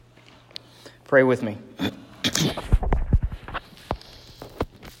Pray with me.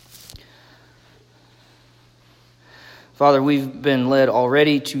 Father, we've been led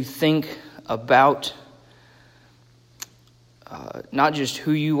already to think about not just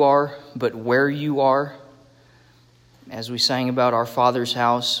who you are, but where you are, as we sang about our Father's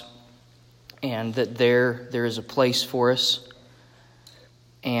house, and that there is a place for us,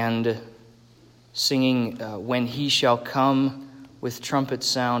 and singing, when he shall come with trumpet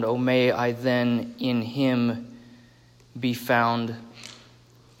sound, O may I then in him be found,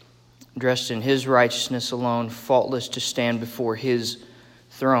 dressed in his righteousness alone, faultless to stand before his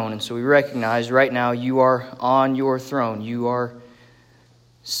throne. And so we recognize right now you are on your throne. You are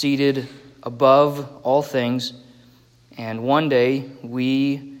seated above all things. And one day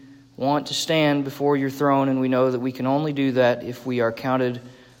we want to stand before your throne, and we know that we can only do that if we are counted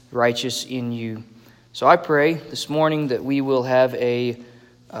righteous in you. So I pray this morning that we will have a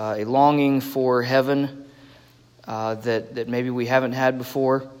longing for heaven that maybe we haven't had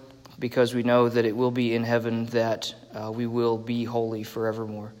before, because we know that it will be in heaven that we will be holy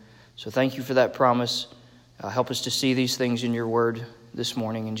forevermore. So thank you for that promise. Help us to see these things in your word this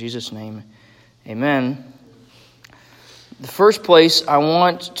morning. In Jesus' name, amen. The first place I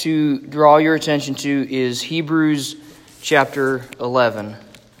want to draw your attention to is Hebrews chapter 11.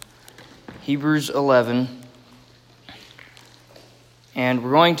 Hebrews 11. And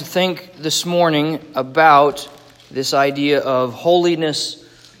we're going to think this morning about this idea of holiness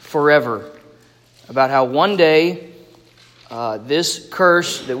forever. About how one day this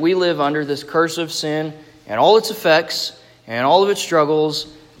curse that we live under, this curse of sin and all its effects and all of its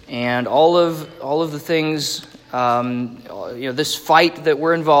struggles and all of the things, this fight that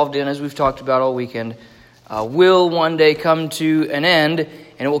we're involved in, as we've talked about all weekend, will one day come to an end,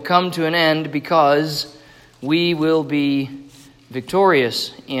 and it will come to an end because we will be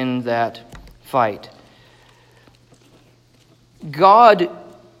victorious in that fight. God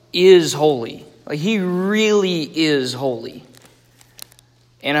is holy. He really is holy.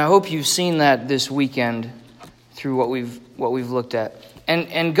 And I hope you've seen that this weekend through what we've looked at.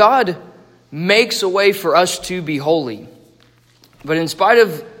 And God makes a way for us to be holy. But in spite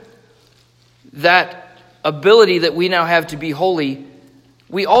of that ability that we now have to be holy,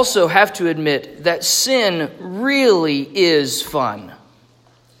 we also have to admit that sin really is fun.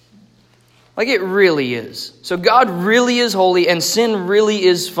 Like it really is. So God really is holy and sin really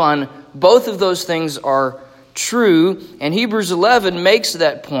is fun. Both of those things are true. And Hebrews 11 makes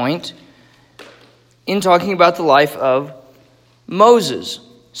that point in talking about the life of Moses.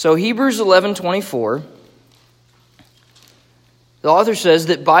 So Hebrews 11:24, the author says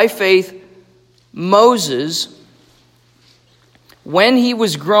that by faith Moses, when he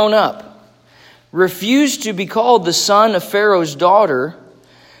was grown up, refused to be called the son of Pharaoh's daughter,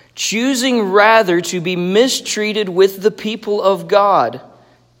 choosing rather to be mistreated with the people of God.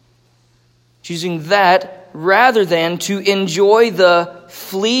 Choosing that rather than to enjoy the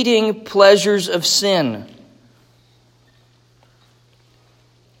fleeting pleasures of sin.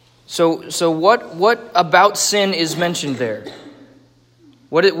 So what about sin is mentioned there?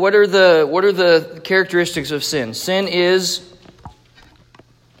 What are the characteristics of sin? Sin is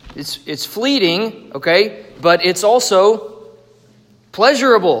it's fleeting, okay, but it's also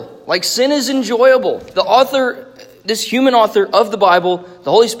pleasurable. Like sin is enjoyable. The author, this human author of the Bible,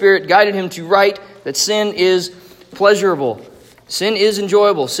 the Holy Spirit guided him to write that sin is pleasurable. Sin is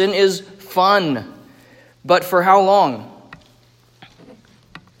enjoyable. Sin is fun. But for how long?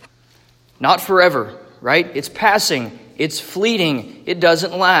 Not forever, right? It's passing. It's fleeting. It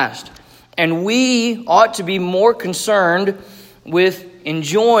doesn't last. And we ought to be more concerned with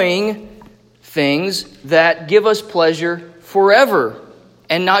enjoying things that give us pleasure forever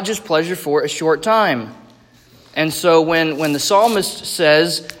and not just pleasure for a short time. And so when the psalmist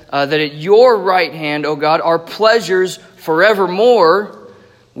says that at your right hand, O God, are pleasures forevermore,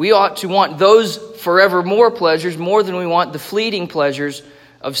 we ought to want those forevermore pleasures more than we want the fleeting pleasures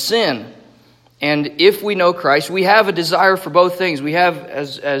of sin. And if we know Christ, we have a desire for both things. We have,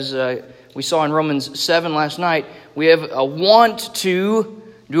 as we saw in Romans 7 last night, we have a want to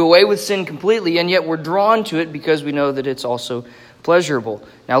do away with sin completely, and yet we're drawn to it because we know that it's also pleasurable.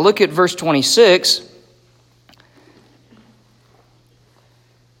 Now look at verse 26,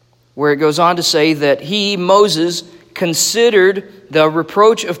 where it goes on to say that he, Moses, considered the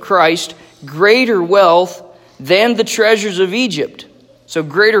reproach of Christ greater wealth than the treasures of Egypt. So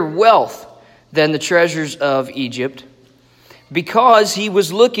greater wealth than the treasures of Egypt, because he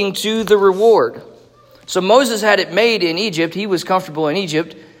was looking to the reward. So Moses had it made in Egypt. He was comfortable in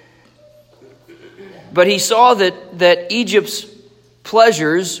Egypt. But he saw that Egypt's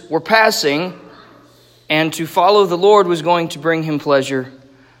pleasures were passing, and to follow the Lord was going to bring him pleasure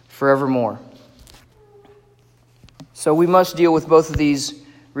forevermore. So we must deal with both of these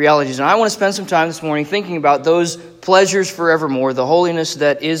realities. And I want to spend some time this morning thinking about those pleasures forevermore, the holiness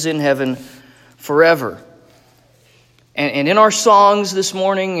that is in heaven forever. And in our songs this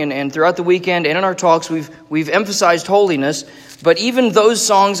morning and throughout the weekend and in our talks, we've emphasized holiness. But even those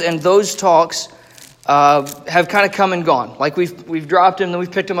songs and those talks have kind of come and gone. Like we've dropped them, then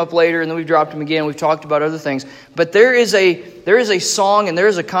we've picked them up later, and then we've dropped them again. We've talked about other things. But there is a song and there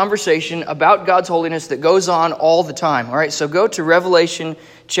is a conversation about God's holiness that goes on all the time. All right, so go to Revelation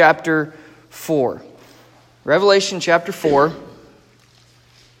chapter 4. Revelation chapter 4.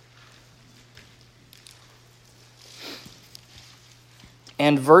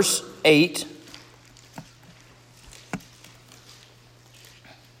 And verse 8.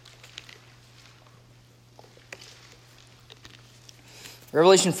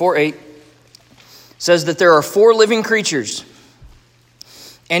 Revelation 4:8 says that there are 4 living creatures,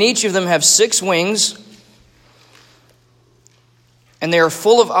 and each of them have 6 wings, and they are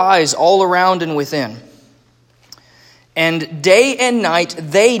full of eyes all around and within. And day and night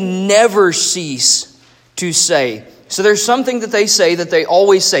they never cease to say. So there's something that they say that they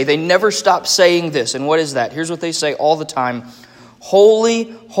always say. They never stop saying this. And what is that? Here's what they say all the time.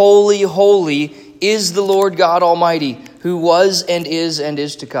 Holy, holy, holy is the Lord God Almighty, who was and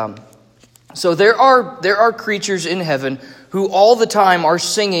is to come. So there are creatures in heaven who all the time are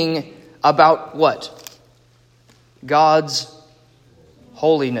singing about what? God's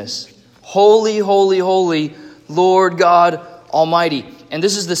holiness. Holy, holy, holy, Lord God Almighty. And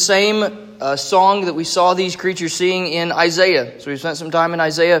this is the same song that we saw these creatures sing in Isaiah. So we spent some time in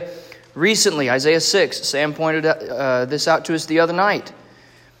Isaiah recently, Isaiah 6. Sam pointed this out to us the other night,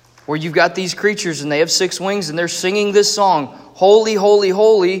 where you've got these creatures and they have 6 wings and they're singing this song. Holy, holy,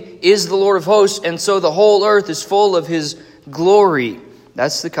 holy is the Lord of hosts, and so the whole earth is full of his glory.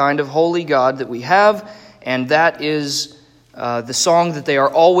 That's the kind of holy God that we have, and that is the song that they are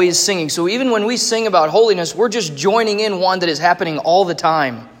always singing. So even when we sing about holiness, we're just joining in one that is happening all the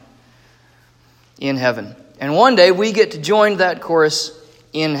time in heaven. And one day we get to join that chorus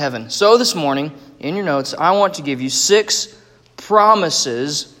in heaven. So this morning, in your notes, I want to give you 6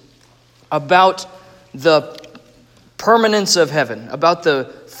 promises about the permanence of heaven, about the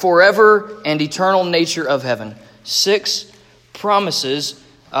forever and eternal nature of heaven. 6 promises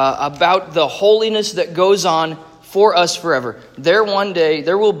about the holiness that goes on for us forever. There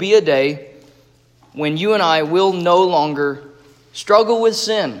will be a day when you and I will no longer struggle with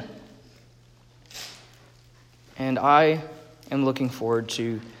sin. And I am looking forward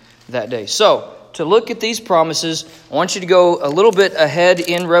to that day. So, to look at these promises, I want you to go a little bit ahead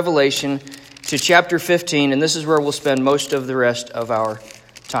in Revelation to chapter 15, and this is where we'll spend most of the rest of our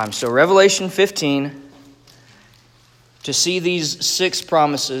time. So Revelation 15, to see these 6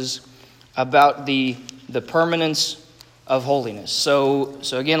 promises about the permanence of holiness. So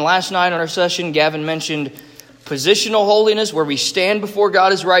again, last night on our session, Gavin mentioned positional holiness, where we stand before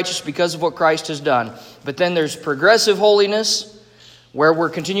God as righteous because of what Christ has done. But then there's progressive holiness, where we're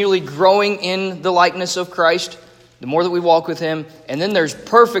continually growing in the likeness of Christ the more that we walk with him. And then there's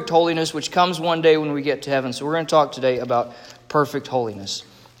perfect holiness, which comes one day when we get to heaven. So we're going to talk today about perfect holiness.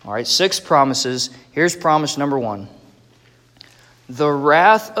 All right, 6 promises. Here's promise number 1. The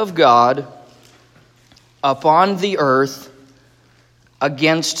wrath of God upon the earth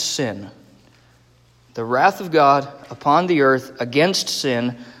against sin. The wrath of God upon the earth against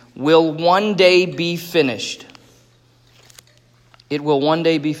sin will one day be finished. It will one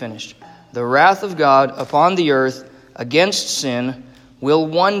day be finished. The wrath of God upon the earth against sin will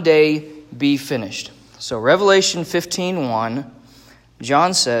one day be finished. So Revelation 15:1,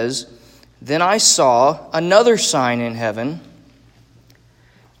 John says, "Then I saw another sign in heaven,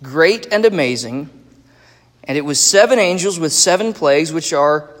 great and amazing, and it was 7 angels with 7 plagues, which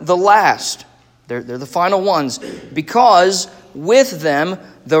are the last." They're the final ones. "Because with them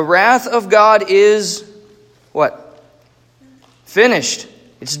the wrath of God is," what? Finished.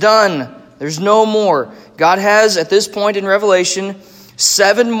 It's done. There's no more. God has, at this point in Revelation,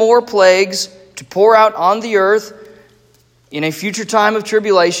 7 more plagues to pour out on the earth in a future time of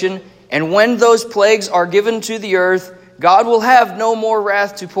tribulation. And when those plagues are given to the earth, God will have no more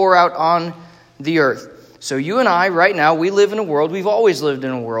wrath to pour out on the earth. So you and I, right now, we live in a world, we've always lived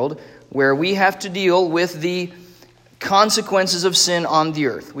in a world, where we have to deal with the consequences of sin on the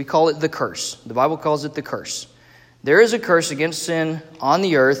earth. We call it the curse. The Bible calls it the curse. There is a curse against sin on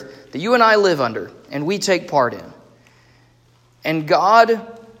the earth that you and I live under, and we take part in. And God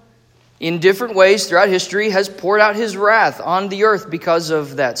in different ways throughout history, has poured out his wrath on the earth because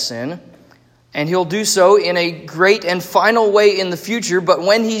of that sin. And he'll do so in a great and final way in the future. But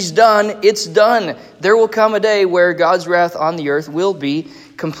when he's done, it's done. There will come a day where God's wrath on the earth will be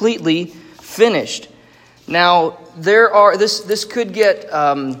completely finished. Now, this could get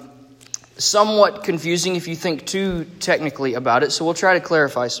somewhat confusing if you think too technically about it. So we'll try to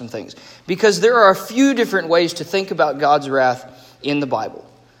clarify some things. Because there are a few different ways to think about God's wrath in the Bible.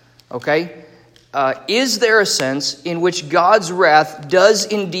 Okay? Is there a sense in which God's wrath does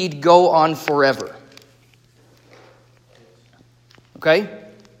indeed go on forever? Okay?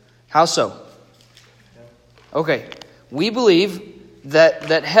 How so? Okay. We believe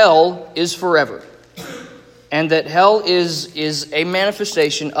that hell is forever. And that hell is a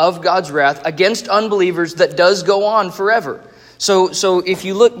manifestation of God's wrath against unbelievers that does go on forever. So if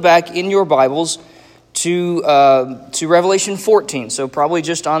you look back in your Bibles to Revelation 14, so probably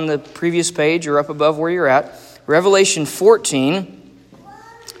just on the previous page or up above where you're at, Revelation 14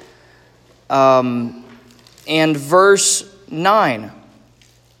 and verse 9.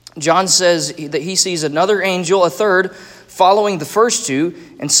 John says that he sees another angel, a third, following the first two,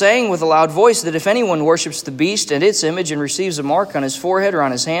 and saying with a loud voice that if anyone worships the beast and its image and receives a mark on his forehead or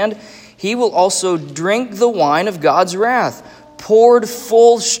on his hand, he will also drink the wine of God's wrath, poured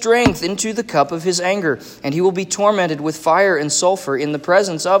full strength into the cup of his anger, and he will be tormented with fire and sulfur in the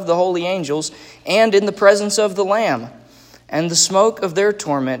presence of the holy angels and in the presence of the Lamb. And the smoke of their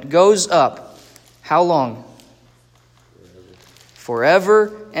torment goes up. How long?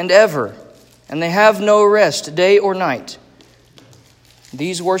 Forever and ever. And they have no rest, day or night.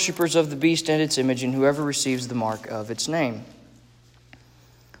 These worshippers of the beast and its image, and whoever receives the mark of its name.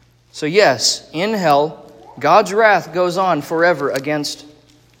 So yes, in hell, God's wrath goes on forever against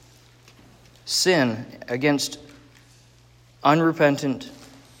sin, against unrepentant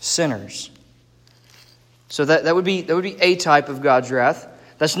sinners. So that would be a type of God's wrath.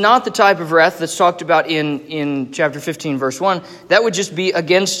 That's not the type of wrath that's talked about in chapter 15, verse 1. That would just be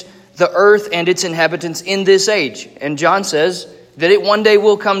against the earth and its inhabitants in this age. And John says that it one day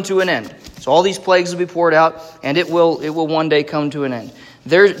will come to an end. So all these plagues will be poured out, and it will one day come to an end.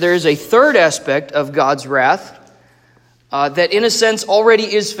 There is a third aspect of God's wrath that in a sense already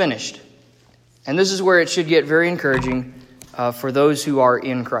is finished. And this is where it should get very encouraging for those who are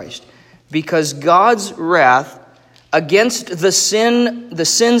in Christ. Because God's wrath against the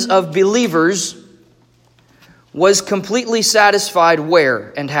sins of believers was completely satisfied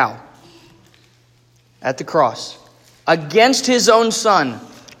where and how? At the cross. Against his own Son.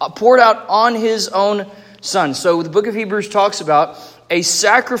 Poured out on his own Son. So the book of Hebrews talks about a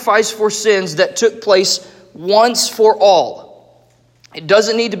sacrifice for sins that took place once for all. It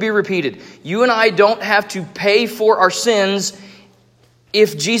doesn't need to be repeated. You and I don't have to pay for our sins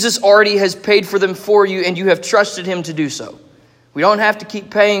if Jesus already has paid for them for you and you have trusted him to do so. We don't have to keep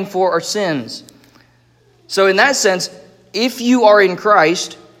paying for our sins. So in that sense, if you are in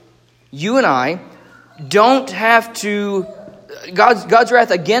Christ, you and I don't have to... God's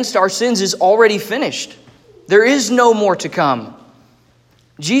wrath against our sins is already finished. There is no more to come.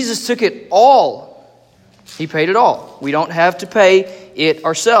 Jesus took it all. He paid it all. We don't have to pay it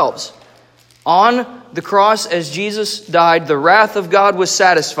ourselves. On the cross, as Jesus died, the wrath of God was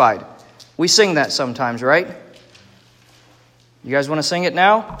satisfied. We sing that sometimes, right? You guys want to sing it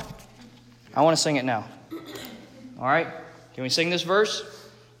now? I want to sing it now. All right? Can we sing this verse?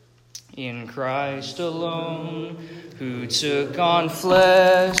 In Christ alone, who took on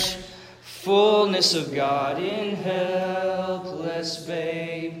flesh, fullness of God in helpless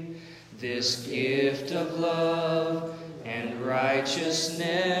babe, this gift of love and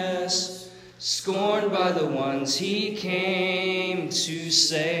righteousness, scorned by the ones he came to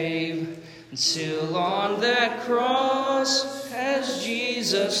save, until on that cross, as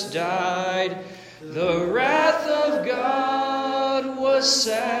Jesus died, the wrath of God was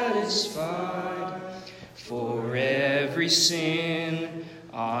satisfied. For every sin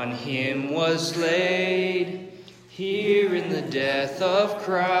on him was laid. Here in the death of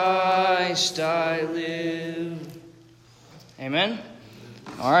Christ I live. Amen?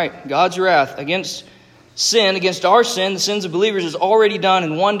 All right. God's wrath against sin, against our sin, the sins of believers, is already done,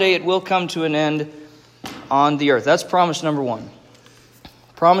 and one day it will come to an end on the earth. That's promise number one.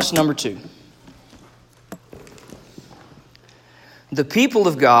 Promise number two. The people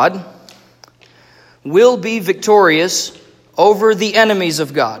of God will be victorious over the enemies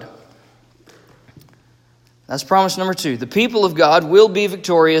of God. That's promise number two. The people of God will be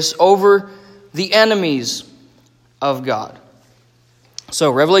victorious over the enemies of God.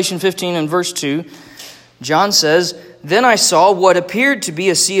 So, Revelation 15 and verse 2, John says "Then I saw what appeared to be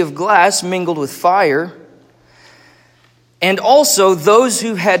a sea of glass mingled with fire, and also those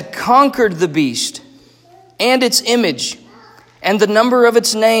who had conquered the beast and its image and the number of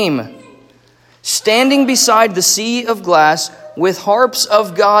its name, standing beside the sea of glass with harps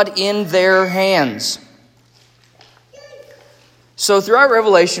of God in their hands." So throughout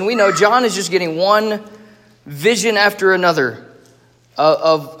Revelation, we know John is just getting one vision after another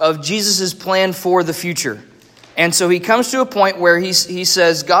of Jesus' plan for the future. And so he comes to a point where he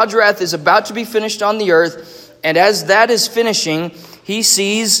says God's wrath is about to be finished on the earth. And as that is finishing, he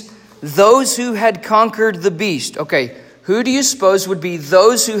sees those who had conquered the beast. Okay, who do you suppose would be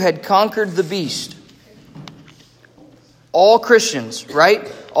those who had conquered the beast? All Christians,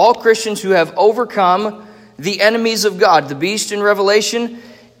 right? All Christians who have overcome the enemies of God. The beast in Revelation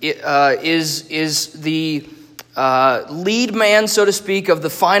is the lead man, so to speak, of the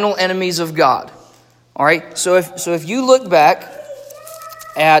final enemies of God. All right. So if you look back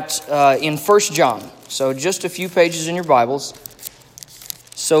at in 1 John, so just a few pages in your Bibles.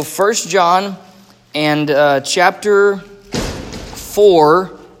 So 1 John and chapter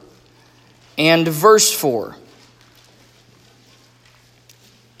 4 and verse 4.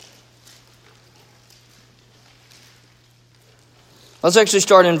 Let's actually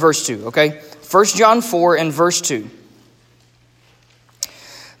start in verse 2, okay? 1 John 4 and verse 2.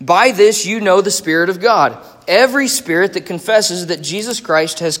 "By this you know the Spirit of God. Every spirit that confesses that Jesus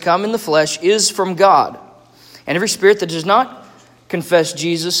Christ has come in the flesh is from God. And every spirit that does not confess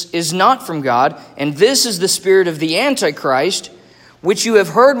Jesus is not from God. And this is the spirit of the Antichrist, which you have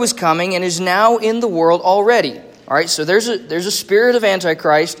heard was coming and is now in the world already." All right, so there's a spirit of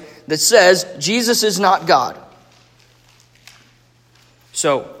Antichrist that says Jesus is not God.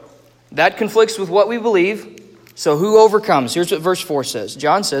 So that conflicts with what we believe. So who overcomes? Here's what verse 4 says.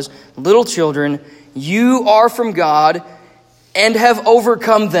 John says, "Little children, you are from God and have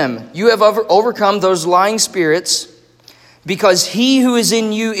overcome them." You have overcome those lying spirits, because he who is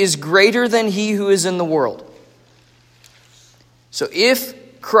in you is greater than he who is in the world. So if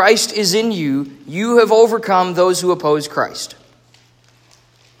Christ is in you, you have overcome those who oppose Christ.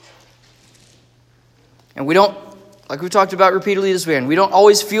 And we don't, like we've talked about repeatedly this weekend, we don't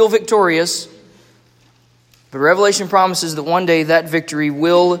always feel victorious. But Revelation promises that one day that victory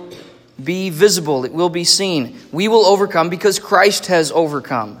will be visible. It will be seen. We will overcome because Christ has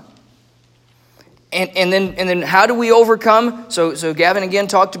overcome. And then how do we overcome? So Gavin again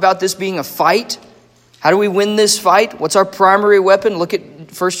talked about this being a fight. How do we win this fight? What's our primary weapon? Look at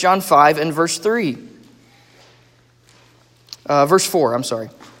 1 John 5 and verse 3. Verse 4, I'm sorry.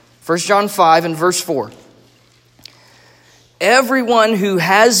 1 John 5 and verse 4. "Everyone who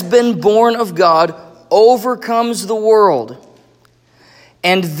has been born of God overcomes the world.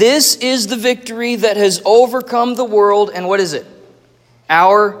 And this is the victory that has overcome the world." And what is it?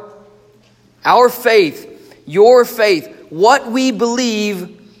 Our faith, your faith. What we believe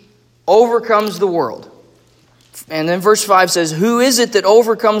overcomes the world. And then verse 5 says, "Who is it that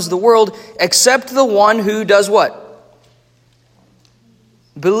overcomes the world except the one who does what?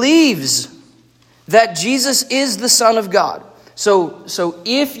 Believes that Jesus is the Son of God." So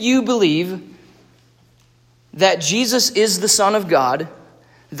if you believe that Jesus is the Son of God,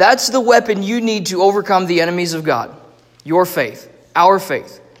 that's the weapon you need to overcome the enemies of God. Your faith, our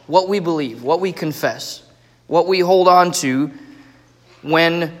faith, what we believe, what we confess, what we hold on to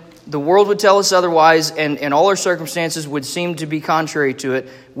when the world would tell us otherwise and all our circumstances would seem to be contrary to it.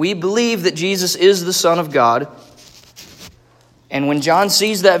 We believe that Jesus is the Son of God. And when John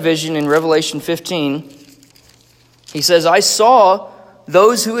sees that vision in Revelation 15, he says, "I saw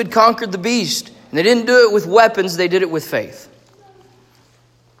those who had conquered the beast. And they didn't do it with weapons, they did it with faith."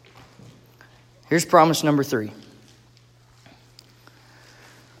 Here's promise number 3.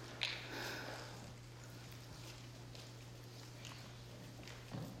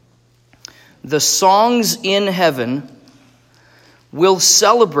 "The songs in heaven will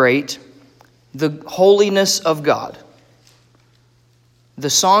celebrate the holiness of God." The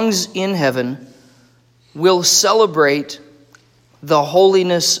songs in heaven will celebrate the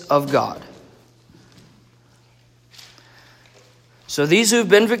holiness of God. So these who've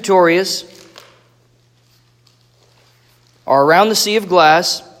been victorious are around the sea of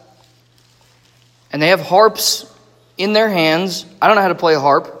glass, and they have harps in their hands. I don't know how to play a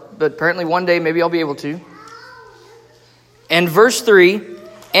harp, but apparently one day maybe I'll be able to. And verse 3,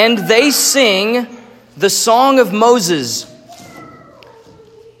 "And they sing the song of Moses,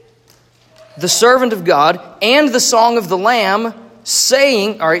 the servant of God, and the song of the Lamb,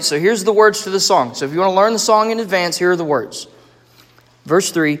 saying," all right, so here's the words to the song. So if you want to learn the song in advance, here are the words.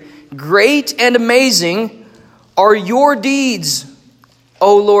 Verse 3, "Great and amazing are your deeds,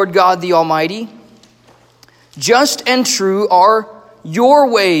 O Lord God the Almighty. Just and true are your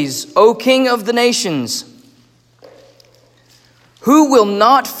ways, O King of the nations. Who will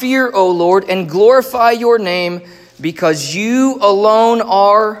not fear, O Lord, and glorify your name, because you alone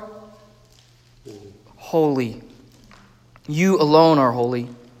are holy. You alone are holy.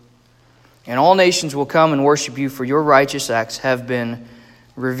 And all nations will come and worship you, for your righteous acts have been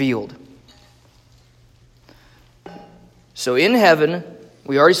revealed. So in heaven,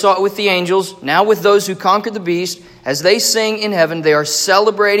 we already saw it with the angels, now with those who conquered the beast, as they sing in heaven, they are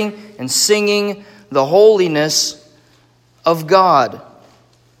celebrating and singing the holiness of God.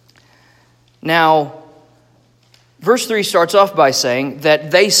 Now, verse 3 starts off by saying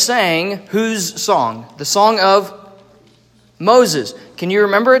that they sang whose song? The song of Moses. Can you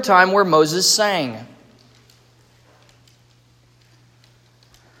remember a time where Moses sang?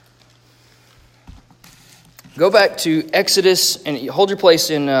 Go back to Exodus, and hold your place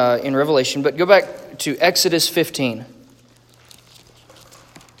in Revelation, but go back to Exodus 15.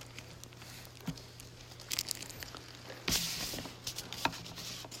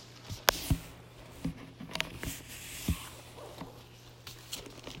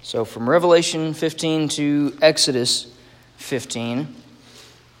 So from Revelation 15 to Exodus 15.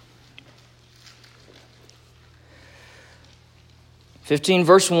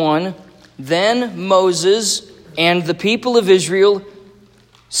 Verse 1. Then Moses and the people of Israel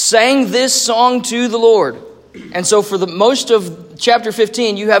sang this song to the Lord. And so for the most of chapter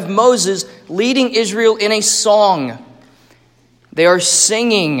 15, you have Moses leading Israel in a song. They are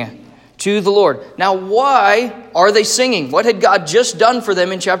singing to the Lord. Now, why are they singing? What had God just done for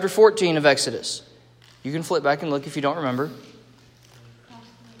them in chapter 14 of Exodus? You can flip back and look if you don't remember.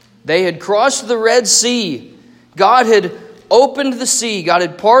 They had crossed the Red Sea. God had opened the sea. God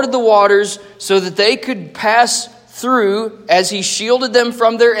had parted the waters so that they could pass through as He shielded them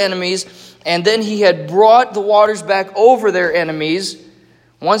from their enemies. And then He had brought the waters back over their enemies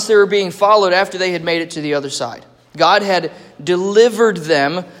once they were being followed after they had made it to the other side. God had delivered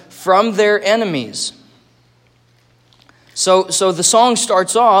them from their enemies. So the song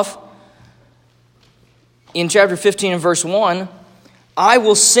starts off in chapter 15 and verse 1. I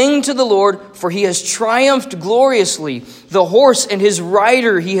will sing to the Lord, for He has triumphed gloriously. The horse and his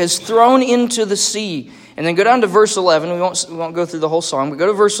rider He has thrown into the sea. And then go down to verse 11. We won't go through the whole song, but go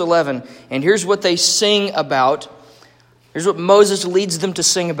to verse 11. And here's what they sing about. Here's what Moses leads them to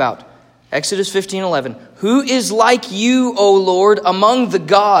sing about. Exodus 15:11. Who is like you, O Lord, among the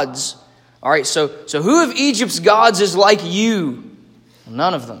gods? All right, so who of Egypt's gods is like you?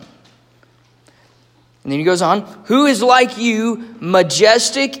 None of them. And then he goes on. Who is like you,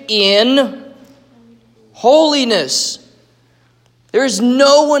 majestic in holiness? There is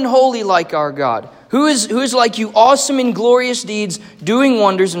no one holy like our God. Who is like you, awesome in glorious deeds, doing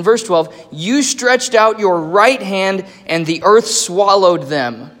wonders? In verse 12, you stretched out your right hand, and the earth swallowed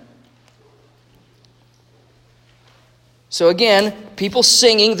them. So again, people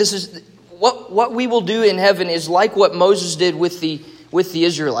singing. This is what we will do in heaven is like what Moses did with the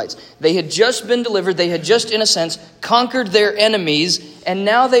Israelites. They had just been delivered. They had just, in a sense, conquered their enemies, and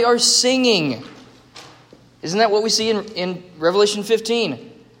now they are singing. Isn't that what we see in Revelation 15?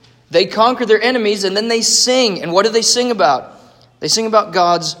 They conquer their enemies, and then they sing. And what do they sing about? They sing about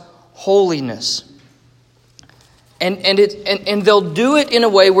God's holiness. And they'll do it in a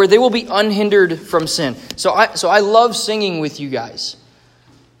way where they will be unhindered from sin. So I love singing with you guys.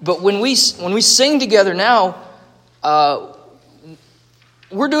 But when we sing together now,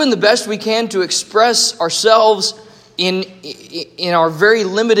 we're doing the best we can to express ourselves in our very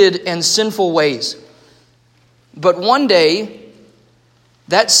limited and sinful ways. But one day,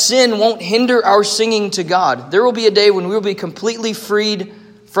 that sin won't hinder our singing to God. There will be a day when we will be completely freed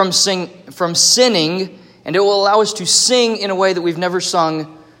from sinning, and it will allow us to sing in a way that we've never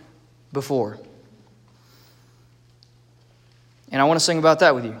sung before. And I want to sing about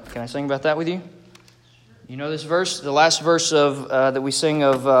that with you. Can I sing about that with you? You know this verse? The last verse of that we sing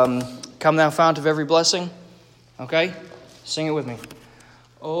of Come Thou Fount of Every Blessing? Okay? Sing it with me.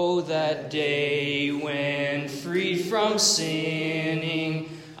 Oh, that day when freed from sinning,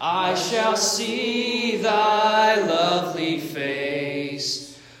 I shall see Thy lovely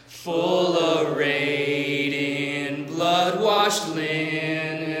face, full arrayed in blood-washed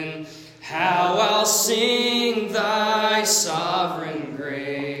linen. How I'll sing Thy sovereign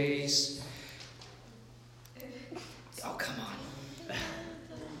grace. Oh, come on.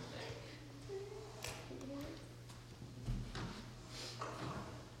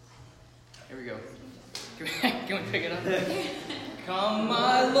 Here we go. Can we pick it up? Come,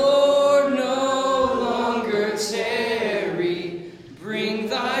 my Lord, no longer adversary, bring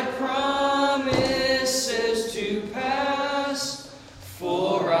thy promises to pass.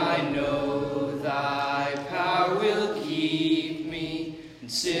 For I know thy power will keep me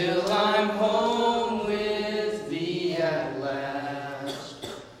until I'm home with thee at last.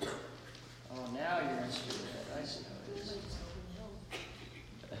 Oh, now you're in spirit. I see how it is.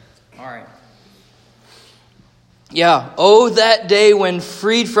 All right. Yeah. Oh, that day when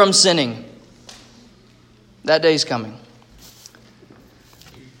freed from sinning. That day's coming.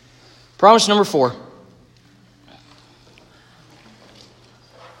 Promise number 4.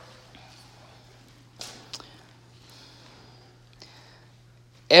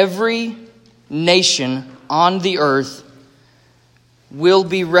 Every nation on the earth will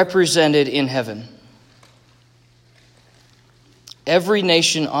be represented in heaven. Every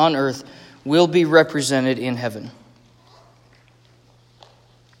nation on earth will be represented in heaven.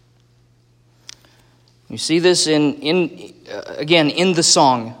 You see this again in the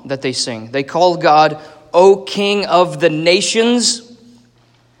song that they sing. They call God, O King of the nations.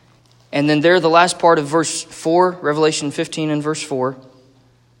 And then there, the last part of verse 4, Revelation 15 and verse 4.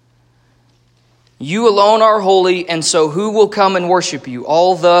 You alone are holy, and so who will come and worship you?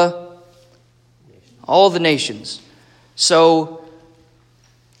 All the nations. So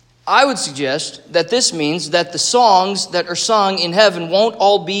I would suggest that this means that the songs that are sung in heaven won't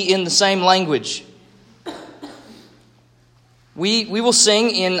all be in the same language. We will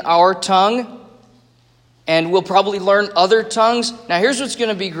sing in our tongue, and we'll probably learn other tongues. Now, here's what's going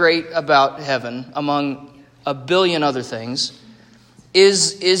to be great about heaven, among a billion other things,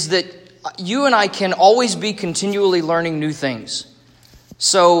 is that you and I can always be continually learning new things.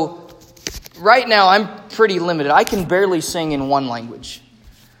 So, right now, I'm pretty limited. I can barely sing in one language.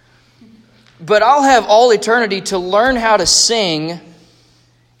 But I'll have all eternity to learn how to sing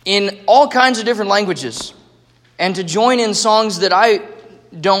in all kinds of different languages, and to join in songs that I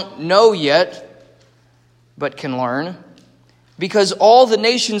don't know yet, but can learn, because all the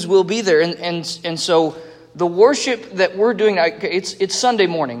nations will be there. And so the worship that we're doing, it's Sunday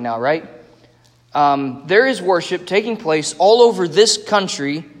morning now, right? There is worship taking place all over this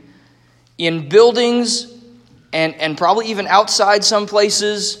country, in buildings, and probably even outside some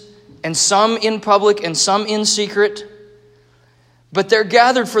places, and some in public and some in secret. But they're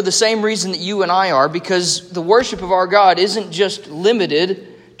gathered for the same reason that you and I are, because the worship of our God isn't just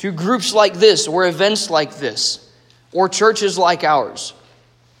limited to groups like this, or events like this, or churches like ours.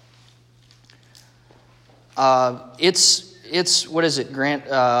 It's what is it,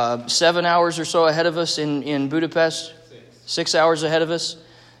 Grant? 7 hours or so ahead of us in Budapest. 6 hours ahead of us.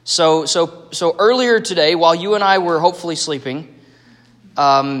 So earlier today, while you and I were hopefully sleeping,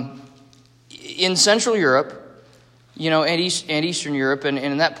 in Central Europe, and Eastern Europe, and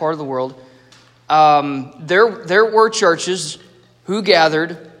in that part of the world, there were churches who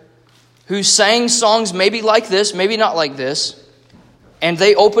gathered, who sang songs maybe like this, maybe not like this, and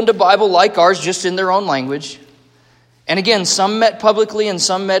they opened a Bible like ours, just in their own language. And again, some met publicly and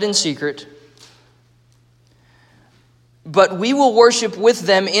some met in secret. But we will worship with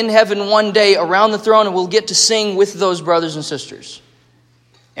them in heaven one day around the throne, and we'll get to sing with those brothers and sisters.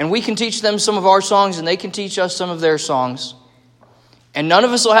 And we can teach them some of our songs, and they can teach us some of their songs. And none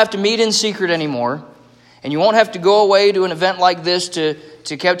of us will have to meet in secret anymore. And you won't have to go away to an event like this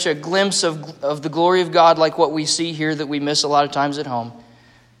to catch a glimpse of the glory of God like what we see here that we miss a lot of times at home.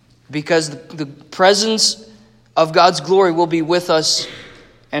 Because the presence of God's glory will be with us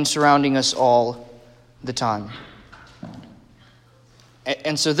and surrounding us all the time.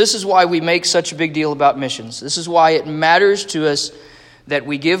 And so this is why we make such a big deal about missions. This is why it matters to us that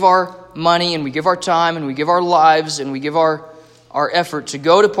we give our money and we give our time and we give our lives and we give our effort to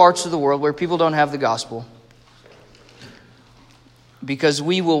go to parts of the world where people don't have the gospel. Because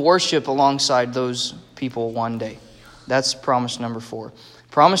we will worship alongside those people one day. That's promise number 4.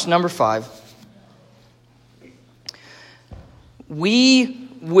 Promise number 5. We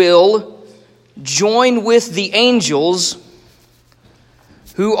will join with the angels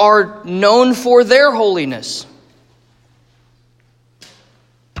who are known for their holiness.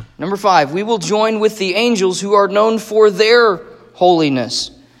 Number 5, we will join with the angels who are known for their holiness.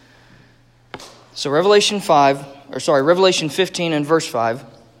 So Revelation 15 and verse 5.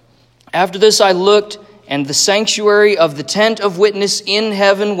 After this I looked, and the sanctuary of the tent of witness in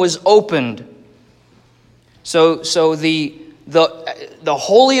heaven was opened. So the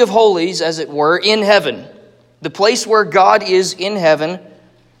holy of holies, as it were, in heaven, the place where God is in heaven,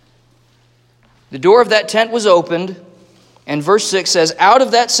 the door of that tent was opened. And verse 6 says, out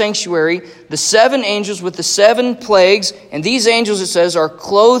of that sanctuary, the 7 angels with the 7 plagues, and these angels, it says, are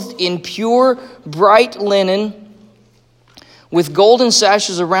clothed in pure, bright linen, with golden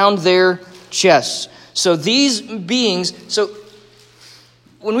sashes around their chests. So these beings,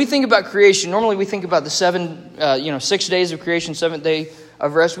 when we think about creation, normally we think about the 6 days of creation, 7th day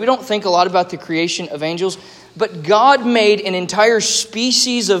of rest. We don't think a lot about the creation of angels, but God made an entire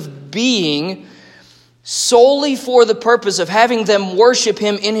species of being solely for the purpose of having them worship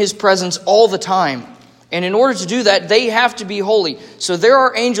Him in His presence all the time. And in order to do that, they have to be holy. So there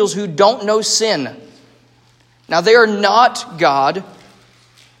are angels who don't know sin. Now, they are not God.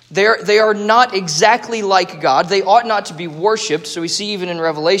 They are not exactly like God. They ought not to be worshipped. So we see even in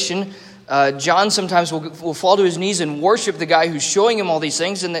Revelation, John sometimes will fall to his knees and worship the guy who's showing him all these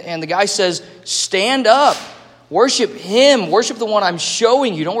things. And the guy says, stand up. Worship Him. Worship the one I'm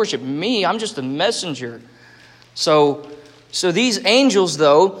showing you. Don't worship me. I'm just a messenger. So these angels,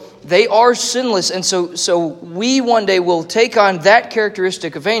 though, they are sinless. And so we one day will take on that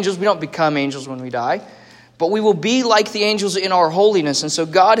characteristic of angels. We don't become angels when we die, but we will be like the angels in our holiness. And so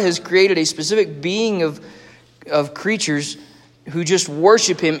God has created a specific being of creatures who just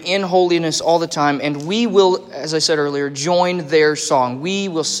worship Him in holiness all the time. And we will, as I said earlier, join their song. We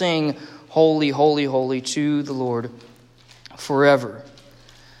will sing, holy, holy, holy to the Lord forever.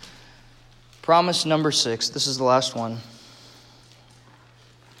 Promise number 6. This is the last one.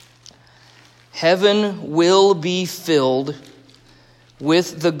 Heaven will be filled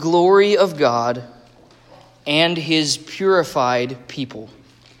with the glory of God and His purified people.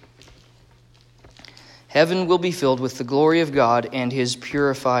 Heaven will be filled with the glory of God and His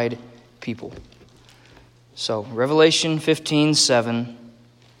purified people. So, Revelation 15:7.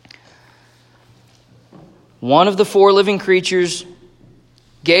 One of the 4 living creatures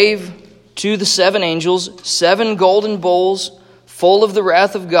gave to the 7 angels 7 golden bowls full of the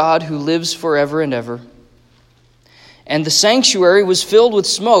wrath of God who lives forever and ever. And the sanctuary was filled with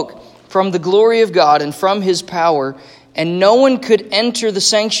smoke from the glory of God and from His power, and no one could enter the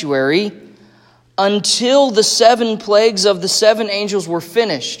sanctuary until the 7 plagues of the 7 angels were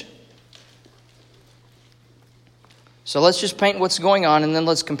finished. So let's just paint what's going on, and then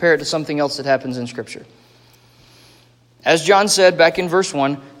let's compare it to something else that happens in Scripture. As John said back in verse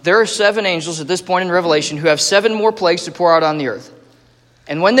 1, there are 7 angels at this point in Revelation who have 7 more plagues to pour out on the earth.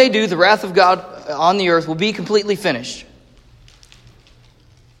 And when they do, the wrath of God on the earth will be completely finished.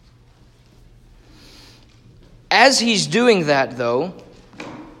 As He's doing that, though,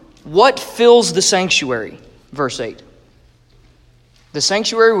 what fills the sanctuary? Verse 8. The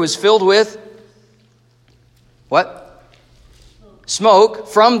sanctuary was filled with what? Smoke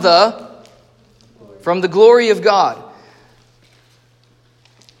from the glory of God,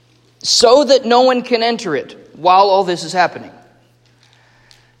 so that no one can enter it while all this is happening.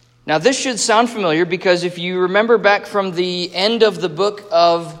 Now, this should sound familiar because if you remember back from the end of the book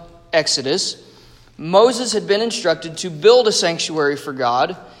of Exodus, Moses had been instructed to build a sanctuary for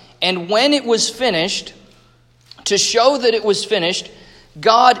God, and when it was finished, to show that it was finished,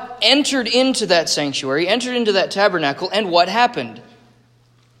 God entered into that sanctuary, entered into that tabernacle, and what happened?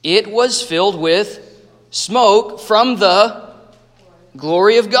 It was filled with smoke from the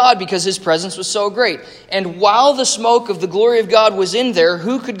glory of God because His presence was so great. And while the smoke of the glory of God was in there,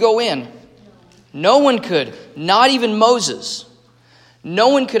 who could go in? No one could. Not even Moses. No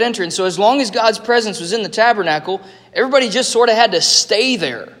one could enter. And so as long as God's presence was in the tabernacle, everybody just sort of had to stay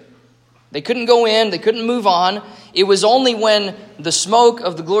there. They couldn't go in. They couldn't move on. It was only when the smoke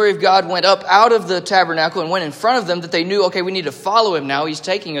of the glory of God went up out of the tabernacle and went in front of them that they knew, okay, we need to follow Him now. He's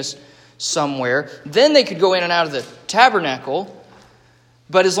taking us somewhere. Then they could go in and out of the tabernacle.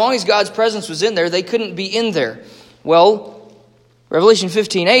 But as long as God's presence was in there, they couldn't be in there. Well, Revelation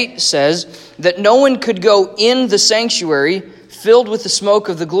 15:8 says that no one could go in the sanctuary filled with the smoke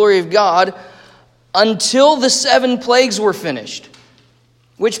of the glory of God until the 7 plagues were finished.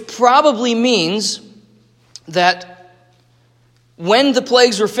 Which probably means that when the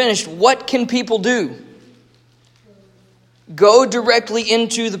plagues were finished, what can people do? Go directly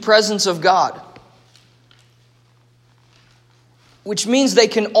into the presence of God. Which means they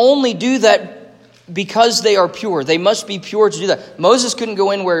can only do that because they are pure. They must be pure to do that. Moses couldn't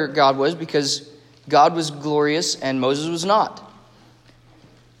go in where God was because God was glorious and Moses was not.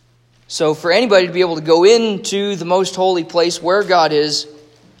 So for anybody to be able to go into the most holy place where God is,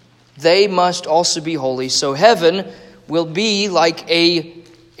 they must also be holy. So heaven will be like a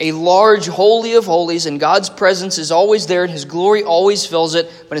large holy of holies, and God's presence is always there and His glory always fills it.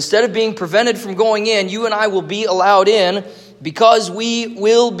 But instead of being prevented from going in, you and I will be allowed in because we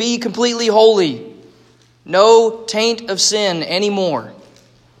will be completely holy. No taint of sin anymore.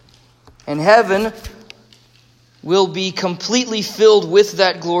 And heaven will be completely filled with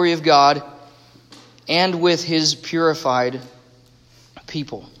that glory of God and with His purified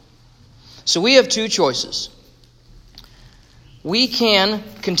people. So we have two choices. We can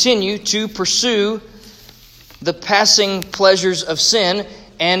continue to pursue the passing pleasures of sin,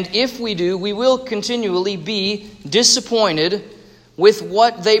 and if we do, we will continually be disappointed with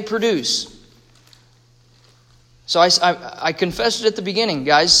what they produce. So I confessed it at the beginning,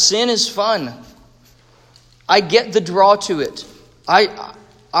 guys. Sin is fun. I get the draw to it.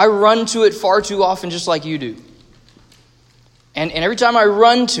 I run to it far too often, just like you do. And every time I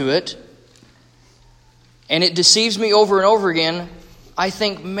run to it, and it deceives me over and over again, I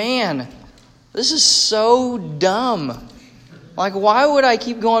think, man, this is so dumb. Like, why would I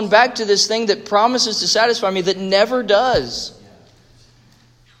keep going back to this thing that promises to satisfy me that never does?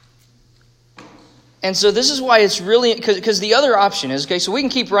 And so this is why it's really, because the other option is, okay, so we can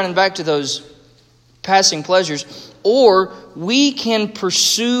keep running back to those passing pleasures, or we can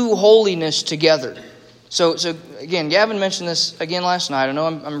pursue holiness together. So again, Gavin mentioned this again last night. I know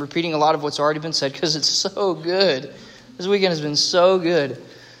I'm repeating a lot of what's already been said because it's so good. This weekend has been so good.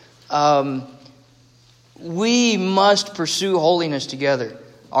 We must pursue holiness together.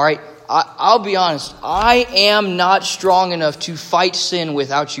 All right, I'll be honest. I am not strong enough to fight sin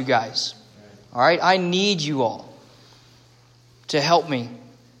without you guys. All right, I need you all to help me.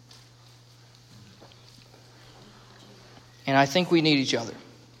 And I think we need each other.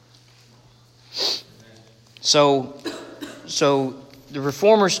 So the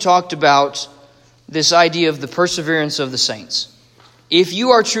Reformers talked about this idea of the perseverance of the saints. If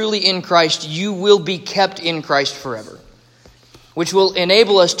you are truly in Christ, you will be kept in Christ forever, which will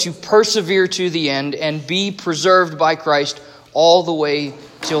enable us to persevere to the end and be preserved by Christ all the way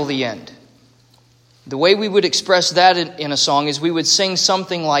till the end. The way we would express that in a song is we would sing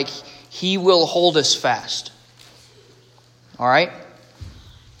something like, "He will hold us fast." All right?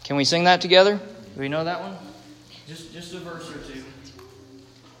 Can we sing that together? Do we know that one? Just a verse or two.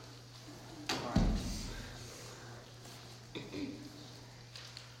 All right.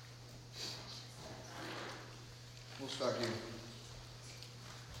 We'll start here.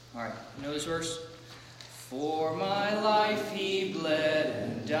 All right. You know this verse? For my life he bled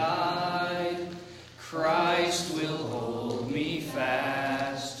and died. Christ will hold me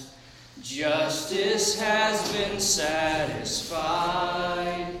fast. Justice has been satisfied.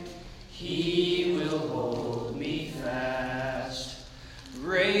 He will hold me fast.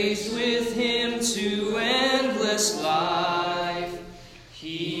 Raised with him to endless life.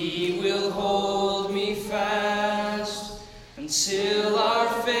 He will hold me fast until our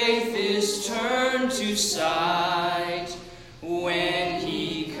faith is turned to sight when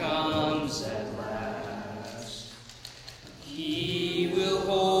he comes at last. He will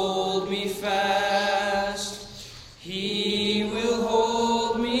hold me fast. He will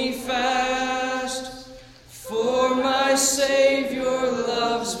hold me fast. For my Savior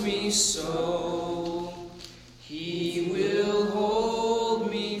loves me so. He will hold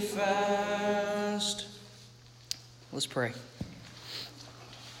me fast. Let's pray.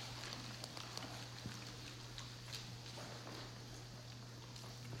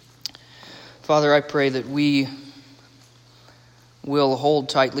 Father, I pray that we will hold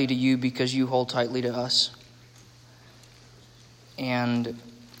tightly to you because you hold tightly to us. And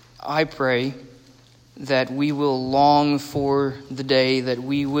I pray that we will long for the day that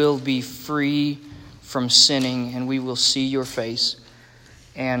we will be free from sinning and we will see your face.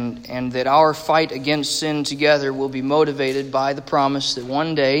 And that our fight against sin together will be motivated by the promise that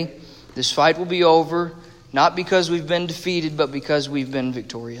one day this fight will be over, not because we've been defeated, but because we've been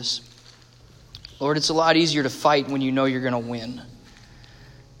victorious. Lord, it's a lot easier to fight when you know you're going to win.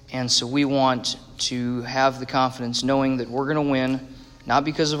 And so we want to have the confidence knowing that we're going to win, not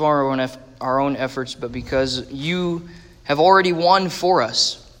because of our own efforts, but because you have already won for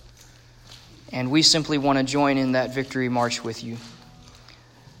us. And we simply want to join in that victory march with you.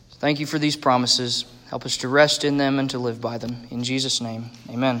 Thank you for these promises. Help us to rest in them and to live by them. In Jesus' name,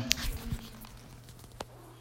 amen.